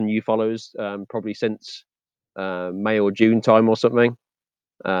 1,000 new followers, probably since May or June time or something.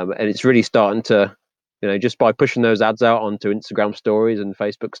 And it's really starting to, just by pushing those ads out onto Instagram stories and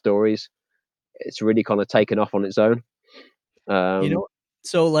Facebook stories, it's really kind of taken off on its own.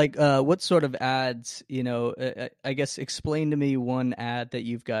 So like, what sort of ads, I guess explain to me one ad that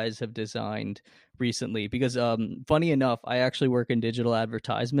you guys have designed recently, because funny enough, I actually work in digital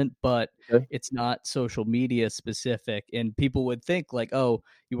advertisement, but Okay. it's not social media specific, and people would think like, oh,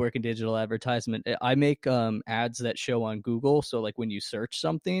 you work in digital advertisement. I make ads that show on Google, so like when you search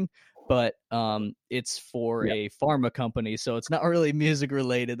something, but it's for Yeah. a pharma company, so it's not really music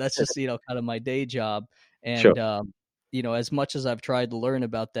related. That's just kind of my day job. Sure. And as much as I've tried to learn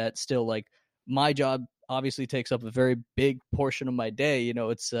about that, still like my job obviously takes up a very big portion of my day.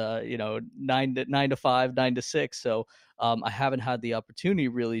 It's 9 to 5, 9 to 6. So I haven't had the opportunity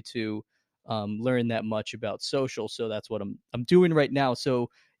really to learn that much about social. So that's what I'm doing right now. So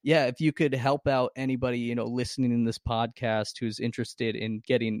yeah, if you could help out anybody, listening in this podcast who's interested in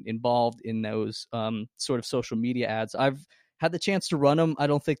getting involved in those sort of social media ads. I've had the chance to run them. I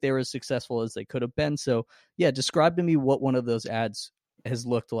don't think they were as successful as they could have been. So yeah, describe to me what one of those ads has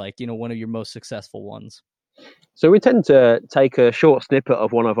looked like, one of your most successful ones. So we tend to take a short snippet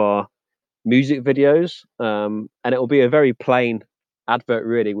of one of our music videos, and it'll be a very plain advert,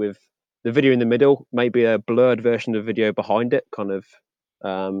 really, with the video in the middle, maybe a blurred version of the video behind it, kind of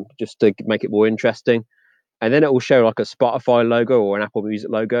just to make it more interesting. And then it will show like a Spotify logo or an Apple Music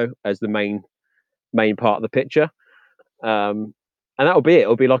logo as the main part of the picture. And that'll be it.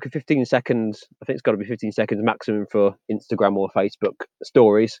 It'll be like a 15 seconds. I think it's got to be 15 seconds maximum for Instagram or Facebook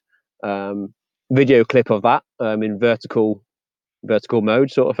stories. Video clip of that in vertical mode,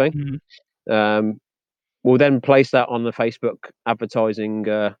 sort of thing. Mm-hmm. We'll then place that on the Facebook advertising,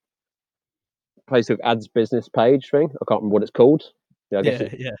 Facebook ads business page thing. I can't remember what it's called. Yeah, I guess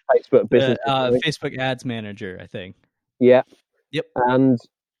it's Facebook business. Facebook Ads Manager, I think. Yeah. Yep. And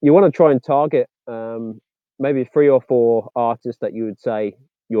you want to try and target maybe 3 or 4 artists that you would say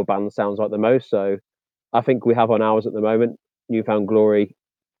your band sounds like the most. So I think we have on ours at the moment, Newfound Glory,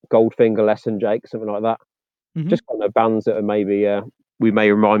 Goldfinger, Less Than Jake, something like that. Mm-hmm. Just kind of bands that are maybe we may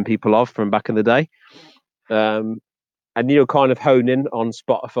remind people of from back in the day. And kind of hone in on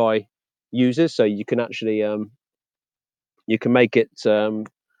Spotify users, so you can actually you can make it. I'm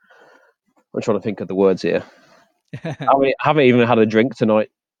trying to think of the words here. I haven't even had a drink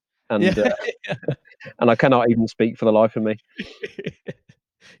tonight, and and I cannot even speak for the life of me.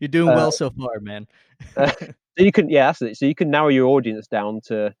 You're doing well so far, man. So you can, that's it. So you can narrow your audience down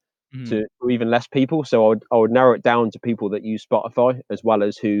to even less people. So I would narrow it down to people that use Spotify as well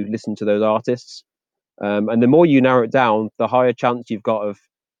as who listen to those artists. And the more you narrow it down, the higher chance you've got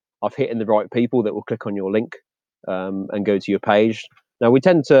of hitting the right people that will click on your link and go to your page. Now we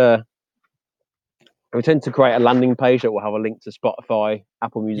tend to create a landing page that will have a link to Spotify,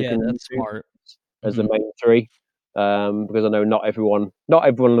 Apple Music, and that's YouTube smart. as the main 3. Because I know not everyone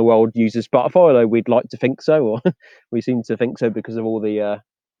in the world uses Spotify, although we'd like to think so, or we seem to think so because of all the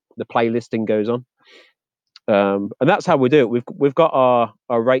playlisting goes on. And that's how we do it. We've got our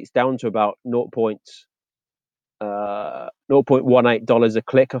rates down to about $0.18 a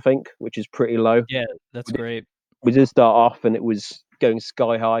click, I think, which is pretty low. Yeah, that's great. We did start off and it was going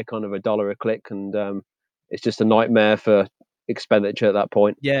sky high, kind of $1 a click, and it's just a nightmare for expenditure at that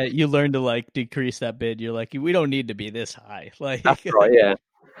point. Yeah, you learn to like decrease that bid. You're like, we don't need to be this high. Like, that's right, yeah.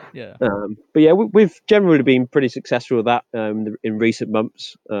 Yeah. But yeah, we've generally been pretty successful with that in recent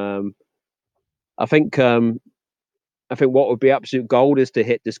months. I think what would be absolute gold is to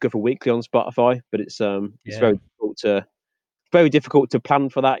hit Discover Weekly on Spotify, but it's very difficult to plan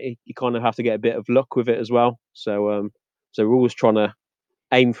for that. You kind of have to get a bit of luck with it as well. So we're always trying to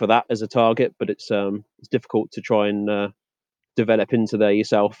aim for that as a target, but it's difficult to try and develop into there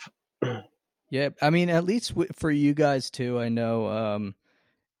yourself. Yeah, I mean, at least for you guys too. I know,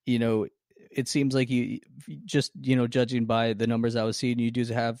 it seems like you just, judging by the numbers I was seeing, you do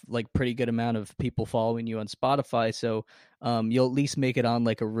have like pretty good amount of people following you on Spotify. So you'll at least make it on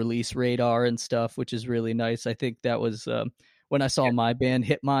like a release radar and stuff, which is really nice. I think that was when I saw my band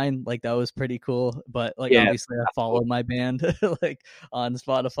hit mine, like that was pretty cool. But like obviously I follow my band like on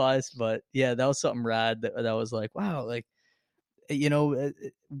Spotify. But yeah, that was something rad that was like, wow, like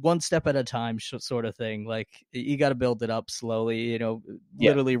one step at a time sort of thing. Like you got to build it up slowly. Yeah.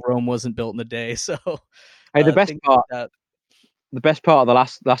 Literally Rome wasn't built in a day. So Hey, the best things part, like that. the best part of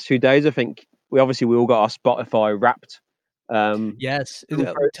the last few days, I think we all got our Spotify Wrapped. Yes. Come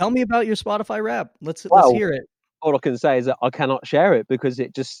through. Tell me about your Spotify rap. Let's Well, hear it. all I can say is that I cannot share it because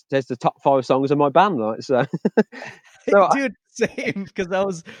it just says the top 5 songs of my band. Like, so, Dude, same,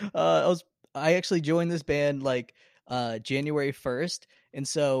 because I actually joined this band like January 1st, and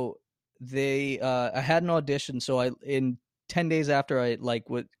so I had an audition, so I in 10 days after I like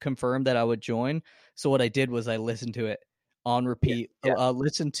would confirm that I would join. So what I did was I listened to it on repeat. yeah.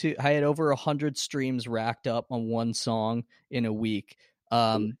 I had over 100 streams racked up on one song in a week.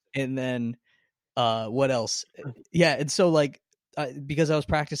 And then what else? Yeah, and so like because I was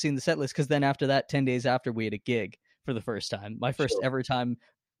practicing the set list, because then after that, 10 days after, we had a gig for the first time, my first Sure. ever time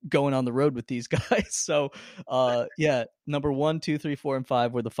going on the road with these guys. So yeah, number 1, 2, 3, 4, and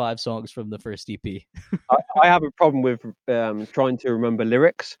 5 were the 5 songs from the first EP. I have a problem with trying to remember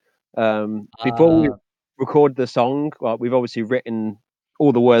lyrics. Before we record the song, we've obviously written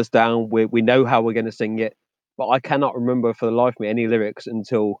all the words down. We know how we're going to sing it, but I cannot remember for the life of me any lyrics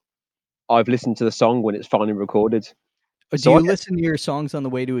until I've listened to the song when it's finally recorded. Do So you listen to your songs on the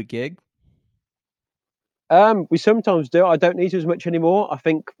way to a gig? we sometimes do. I don't need to as much anymore. I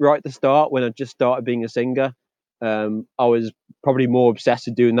think right at the start, when I just started being a singer, I was probably more obsessed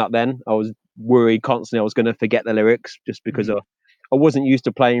with doing that then. I was worried constantly I was going to forget the lyrics just because I wasn't used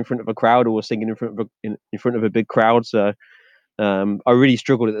to playing in front of a crowd or singing in front of in front of a big crowd. So I really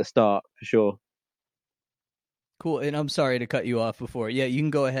struggled at the start for sure. Cool. And I'm sorry to cut you off before. Yeah, you can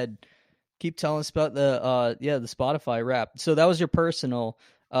go ahead. Keep telling us about the Spotify rap. So that was your personal.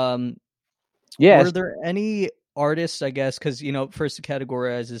 Yes, Were there any artists, I guess, because first to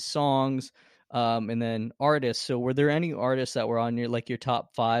categorize as songs, and then artists. So were there any artists that were on your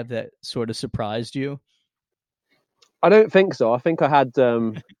top 5 that sort of surprised you? I don't think so. I think I had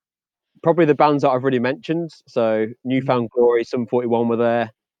probably the bands that I've already mentioned. So Newfound Glory, Sum 41 were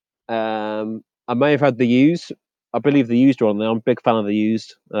there. I may have had the Used. I believe the Used are on there. I'm a big fan of the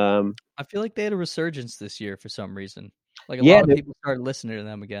Used. I feel like they had a resurgence this year for some reason. Like a Yeah, lot of people started listening to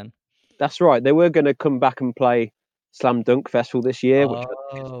them again. that's right. They were going to come back and play Slam Dunk Festival this year, which I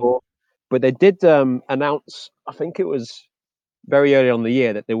think it's Oh, for. But they did announce. I think it was very early on in the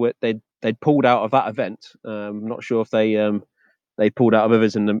year that they'd pulled out of that event. I'm not sure if they pulled out of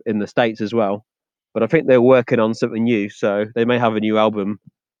others in the States as well. But I think they're working on something new, so they may have a new album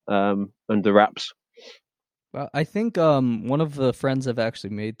under wraps. well, I think one of the friends I've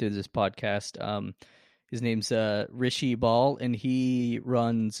actually made through this podcast, his name's Rishi Ball, and he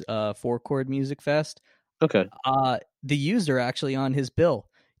runs 4 Chord Music Fest. Okay. The Used are actually on his bill.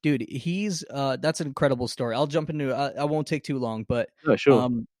 Dude, he's that's an incredible story. I'll jump into I won't take too long, but Oh, sure.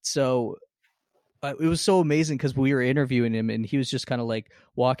 so it was so amazing because we were interviewing him and he was just kind of like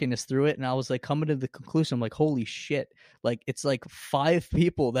walking us through it, and I was like coming to the conclusion, I'm like, holy shit, like it's like 5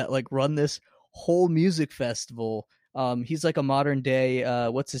 people that like run this whole music festival. He's like a modern day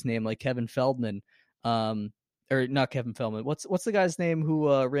what's his name, like Kevin Feldman, or not Kevin Feldman, what's the guy's name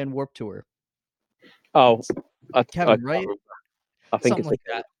who ran Warped Tour? Oh, Kevin, right? I think Something it's like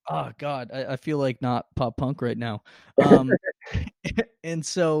that. Oh God, I feel like not pop punk right now. And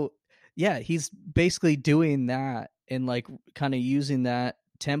so yeah, he's basically doing that and like kind of using that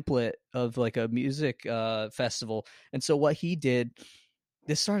template of like a music festival. And so what he did,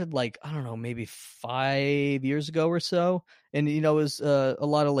 this started like, I don't know, maybe 5 years ago or so, and it was a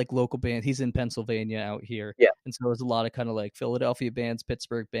lot of like local bands. He's in Pennsylvania out here, Yeah. and so it was a lot of kind of like Philadelphia bands,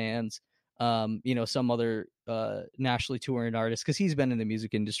 Pittsburgh bands, some other nationally touring artists, because he's been in the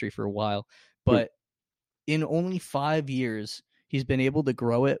music industry for a while. But in only 5 years, he's been able to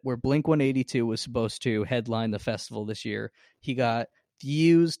grow it where Blink 182 was supposed to headline the festival this year. He got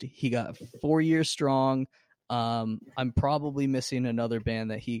Used, he got 4 Years Strong. I'm probably missing another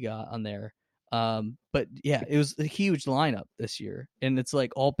band that he got on there. But yeah, it was a huge lineup this year, and it's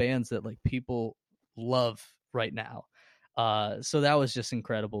like all bands that like people love right now. So that was just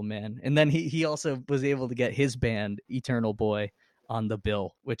incredible, man. And then he also was able to get his band Eternal Boy on the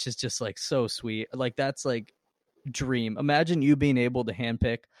bill, which is just like so sweet. Like that's like dream. Imagine you being able to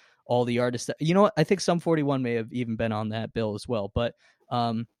handpick all the artists that, what, I think Sum 41 may have even been on that bill as well. But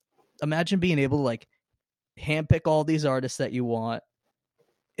imagine being able to like handpick all these artists that you want,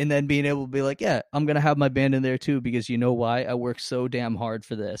 and then being able to be like, yeah, I'm gonna have my band in there too, because you know why? I worked so damn hard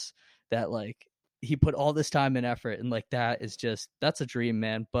for this, that like he put all this time and effort, and like that's a dream,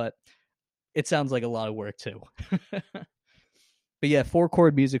 man. But it sounds like a lot of work too. But yeah, 4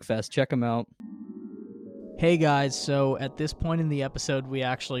 Chord Music Fest, check them out. Hey guys, so at this point in the episode, we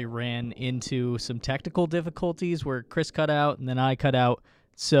actually ran into some technical difficulties where Chris cut out and then I cut out.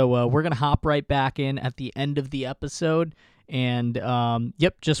 So we're going to hop right back in at the end of the episode. And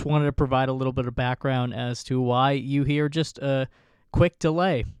just wanted to provide a little bit of background as to why you hear just a quick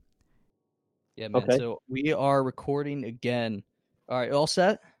delay. Yeah, man. Okay. So we are recording again. All right, all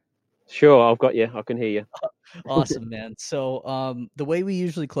set? Sure, I've got you. I can hear you. Awesome, man. So the way we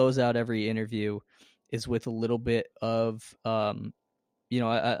usually close out every interview is with a little bit of I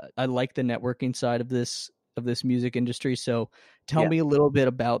like the networking side of this music industry. So tell Yeah. me a little bit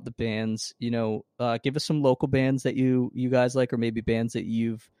about the bands. Give us some local bands that you guys like, or maybe bands that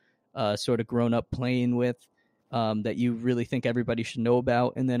you've sort of grown up playing with, that you really think everybody should know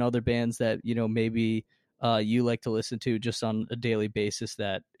about, and then other bands that maybe you like to listen to just on a daily basis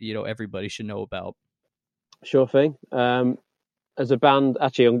that everybody should know about. Sure thing. As a band,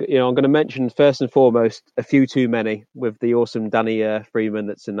 actually, I'm going to mention first and foremost A Few Too Many with the awesome Danny Freeman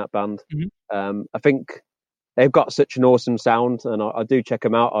that's in that band. Mhm. I think they've got such an awesome sound, and I do check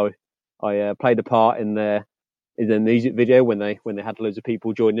them out. I played a part in the music video when they had loads of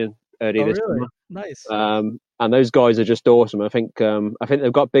people join in earlier this summer. Nice. And those guys are just awesome. I think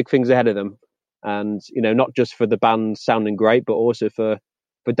they've got big things ahead of them, and not just for the band sounding great, but also for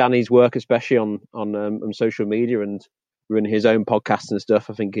Danny's work, especially on social media and running his own podcast and stuff.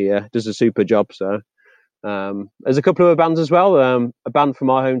 I think he does a super job. So there's a couple of bands as well. A band from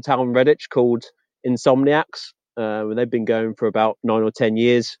our hometown, Redditch, called Insomniacs. And they've been going for about 9 or 10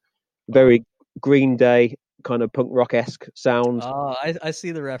 years. Very Green Day kind of punk rock-esque sound. Oh, I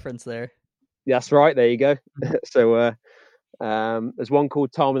see the reference there. That's right. There you go. So there's one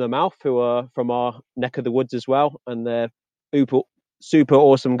called Time in the Mouth, who are from our neck of the woods as well, and they're super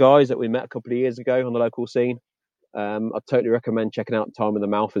awesome guys that we met a couple of years ago on the local scene. I totally recommend checking out Time in the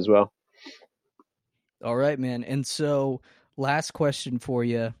Mouth as well. All right, man. And so, last question for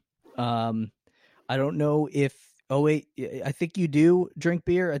you. I don't know if. Oh wait, I think you do drink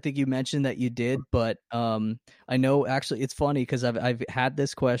beer. I think you mentioned that you did, but I know actually it's funny because I've had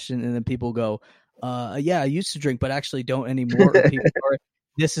this question and then people go, "Yeah, I used to drink, but actually don't anymore." Or people are,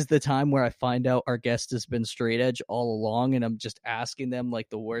 this is the time where I find out our guest has been straight edge all along, and I'm just asking them like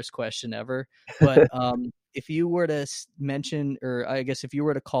the worst question ever. But if you were to mention, or I guess if you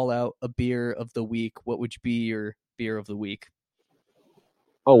were to call out a beer of the week, what would be your beer of the week?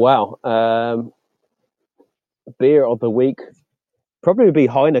 Oh wow, beer of the week probably would be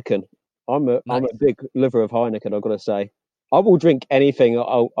Heineken. I'm a big lover of Heineken. I've got to say, I will drink anything.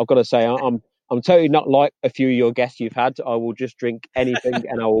 I've got to say, I'm totally not like a few of your guests you've had. I will just drink anything,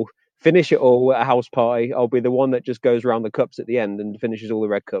 and I will finish it all at a house party. I'll be the one that just goes around the cups at the end and finishes all the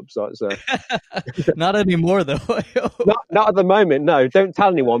red cups. So Not anymore, though. not at the moment. No, don't tell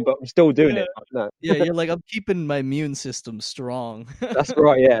anyone. But I'm still doing it. No. Yeah, you're like, I'm keeping my immune system strong. That's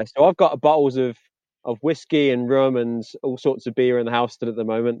right. Yeah. So I've got bottles of whiskey and rum and all sorts of beer in the house still at the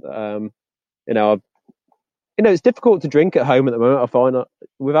moment. It's difficult to drink at home at the moment. I find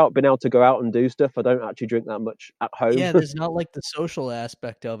without being able to go out and do stuff, I don't actually drink that much at home. Yeah, there's not like the social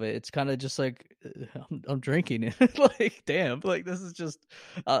aspect of it. It's kind of just like I'm drinking it. Like, damn, like this is just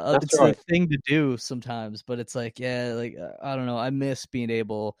it's right. a thing to do sometimes, but it's like, yeah, like I don't know. I miss being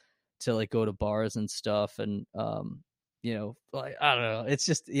able to like go to bars and stuff, and like I don't know. It's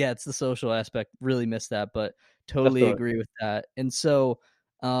just it's the social aspect. Really miss that, but totally right. agree with that. And so,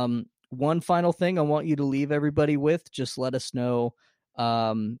 one final thing I want you to leave everybody with. Just let us know.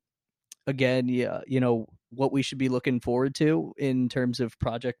 Again, what we should be looking forward to in terms of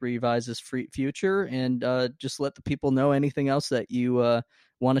Project Revise's future, and just let the people know anything else that you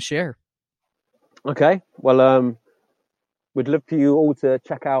want to share. Okay. Well, we'd love for you all to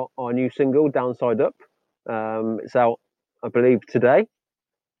check out our new single, Downside Up. It's out, I believe, today.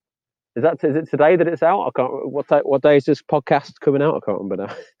 Is it today that it's out? I can't. What day is this podcast coming out? I can't remember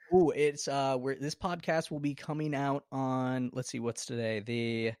now. Oh, it's this podcast will be coming out on, let's see, what's today?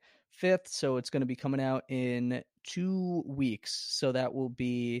 The 5th, so it's going to be coming out in 2 weeks. So that will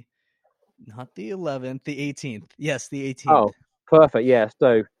be not the 11th, the 18th. Yes, the 18th. Oh, perfect. Yeah.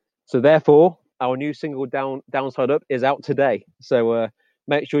 So therefore, our new single, Downside Up, is out today. So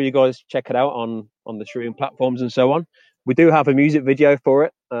make sure you guys check it out on the streaming platforms and so on. We do have a music video for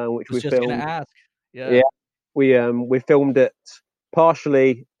it, which we filmed. Just gonna ask. Yeah. We filmed it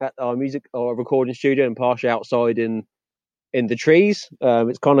partially at our recording studio and partially outside in the trees.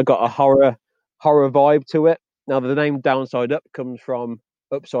 It's kind of got a horror vibe to it. Now, the name Downside Up comes from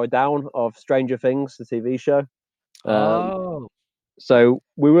Upside Down of Stranger Things, the TV show. So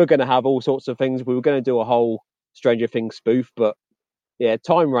we were going to have all sorts of things. We were going to do a whole Stranger Things spoof, but yeah,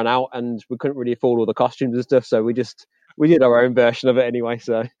 time ran out and we couldn't really afford all the costumes and stuff, so we did our own version of it anyway.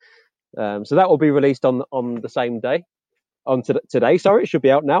 So so that will be released on the same day. Today, sorry, it should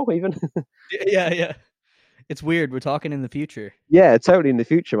be out now even. Yeah. It's weird. We're talking in the future. Yeah, totally in the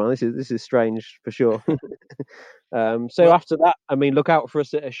future, man. This is strange for sure. So Well- after that, I mean, look out for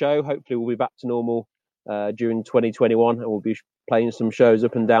us at a show. Hopefully, we'll be back to normal during 2021, and we'll be playing some shows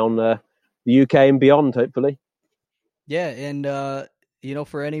up and down the UK and beyond. Hopefully, Yeah, and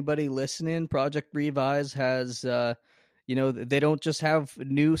for anybody listening, Project Revise has they don't just have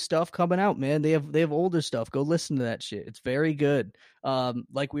new stuff coming out, man. They have older stuff. Go listen to that shit. It's very good.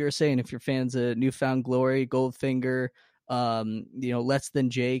 Like we were saying, if you're fans of Newfound Glory, Goldfinger, Less Than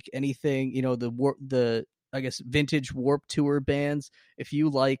Jake, anything, the I guess vintage Warp Tour bands. If you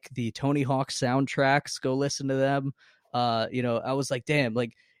like the Tony Hawk soundtracks, go listen to them. I was like, damn,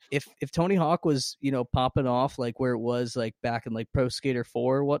 like if Tony Hawk was, popping off like where it was like back in like Pro Skater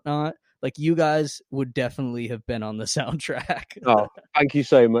 4 or whatnot, like you guys would definitely have been on the soundtrack. oh, thank you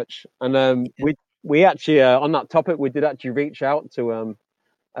so much. And we actually on that topic, we did actually reach out to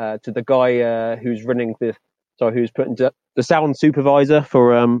the guy who's who's putting the sound supervisor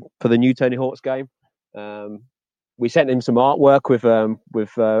for the new Tony Hawk's game. We sent him some artwork with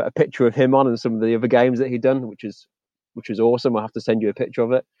a picture of him on and some of the other games that he'd done, which was awesome. I'll have to send you a picture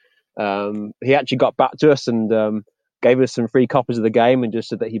of it. He actually got back to us and gave us some free copies of the game and just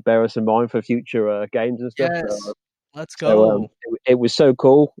said that he'd bear us in mind for future games and stuff. Yes, let's go. So, it was so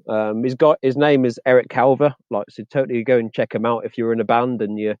cool. His name is Eric Calver. So totally go and check him out if you're in a band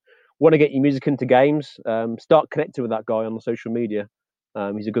and you want to get your music into games. Start connecting with that guy on the social media.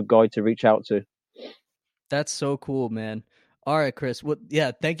 He's a good guy to reach out to. That's so cool, man. All right, Chris. Well,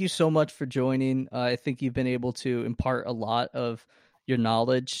 yeah, thank you so much for joining. I think you've been able to impart a lot of your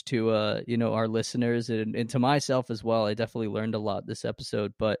knowledge to our listeners and to myself as well. I definitely learned a lot this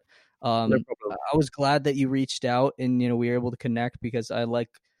episode, but No problem. I was glad that you reached out and we were able to connect because I like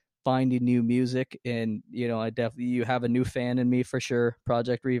finding new music and you have a new fan in me for sure.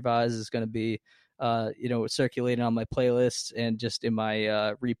 Project Revise is going to be circulating on my playlists and just in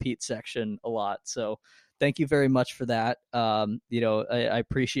my repeat section a lot. So thank you very much for that. I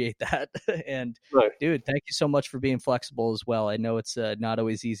appreciate that. And Right. dude, thank you so much for being flexible as well. I know it's not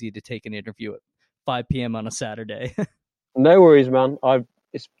always easy to take an interview at 5 p.m. on a Saturday. No worries, man.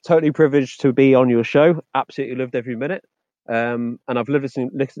 It's totally privileged to be on your show. Absolutely loved every minute. And I've loved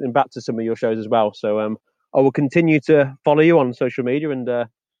listening back to some of your shows as well. So I will continue to follow you on social media and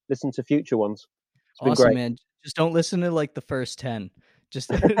listen to future ones. It's been Awesome, great. man. Just don't listen to like the first 10.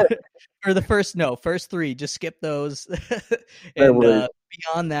 Just or the first 3. Just skip those. And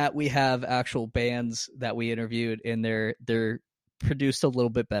beyond that, we have actual bands that we interviewed, and they're produced a little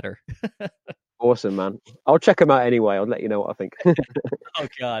bit better. Awesome, man. I'll check them out anyway. I'll let you know what I think. Oh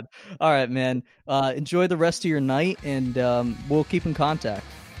God! All right, man. Enjoy the rest of your night, and we'll keep in contact.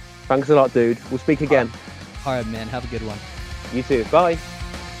 Thanks a lot, dude. We'll speak again. All right, man. Have a good one. You too. Bye.